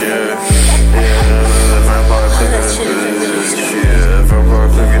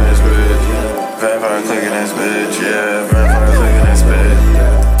vampire clicking this bitch, yeah. Vampire clicking this bitch.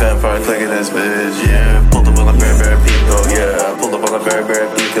 Vampire clicking this bitch, yeah. Pulled up on the bear Pico, yeah. Pulled up on the bear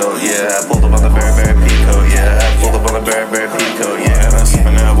Pico, yeah. Pulled up on the bear Pico, yeah. Pulled up on the bear Pico, yeah. I'm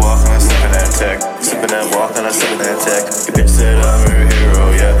sipping that walk and I'm sipping that tech. Sipping that walk and I'm sipping that tech. Your bitch said I'm her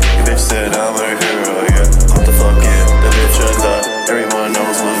hero, yeah. Your bitch said I'm her hero, yeah. What the fuck, yeah. The bitch I thought everyone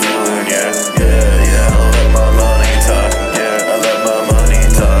knows what I'm doing, yeah. Yeah, I let my money talk, yeah. I let my money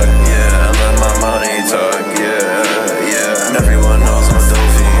talk, yeah. I let my money talk, yeah. Everyone knows I'm a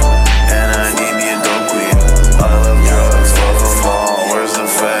dope fiend, and I need me a dope queen. I love drugs, love them all. Where's the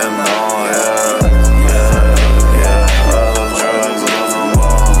fentanyl? Yeah. I love drugs, love them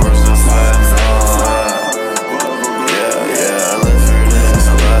all. Where's the fentanyl? Yeah. I live for this,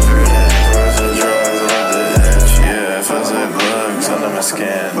 I live for this. Where's the drugs? I love the itch. Yeah, feels like bugs under my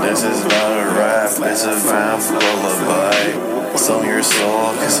skin. This is not a rap, it's a vamp lullaby. Sell me your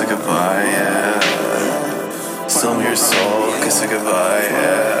soul, kiss it goodbye, yeah. Sell me your soul, kiss it goodbye,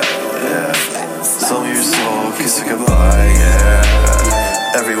 yeah. Sell me your soul, kiss it goodbye,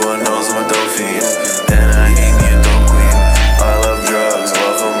 yeah. Everyone knows I'm a dope fiend, and I need me a dope queen. I love drugs,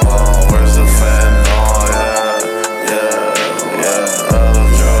 love them all. Where's the fentanyl? Yeah. I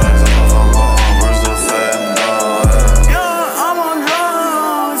love drugs, I love them all. Where's the fentanyl? Yeah, I'm on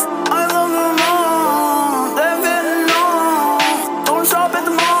drugs. I love them all. That fentanyl. Don't shop at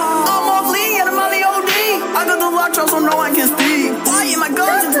the mall. I'm off lean and I'm on the OD. I got the lockjaw so no one can speak. Why in my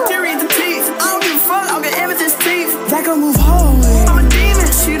guns and deteriorate the teeth? I don't give a fuck, I'll get amethyst teeth. That girl move hallway. I'm a demon,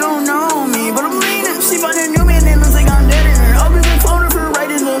 she don't know me, but I'm leaning. She fucking knew me and it looks like I'm dead in her. I'll be the cloner for right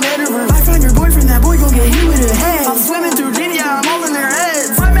in the metaverse. I find your boyfriend, that boy gon' get hit with a head. I'm swimming through Genie, yeah, I'm all in their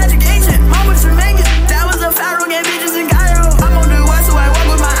heads. My magic agent, mom was Jamaican. That was a pharaoh, get bitches in Cairo. I'm on the west, so I walk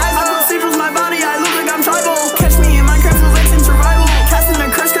with my eyes. I put sleepers my body, I look like I'm tribal. Catch me in Minecraft, feel like in survival. Casting a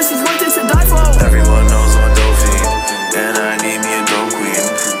curse cause she's worth it to die for. Everyone knows I'm a dope fiend, and I need me a dope queen.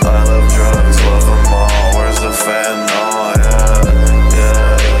 I love drugs, love them all. Where's the fentanyl?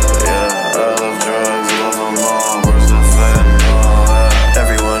 Yeah. I love drugs, love them all. Where's the fentanyl? Yeah.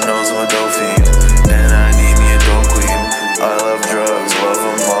 Everyone knows I'm a dope fiend, and I need me a dope queen. I love drugs, love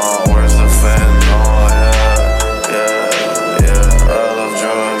them all. Where's the fentanyl? Yeah. I love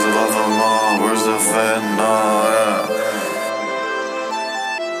drugs, love them all. Where's the fentanyl? Yeah.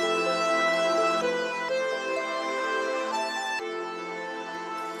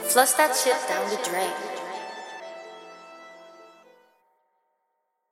 Flush that shit down the drain.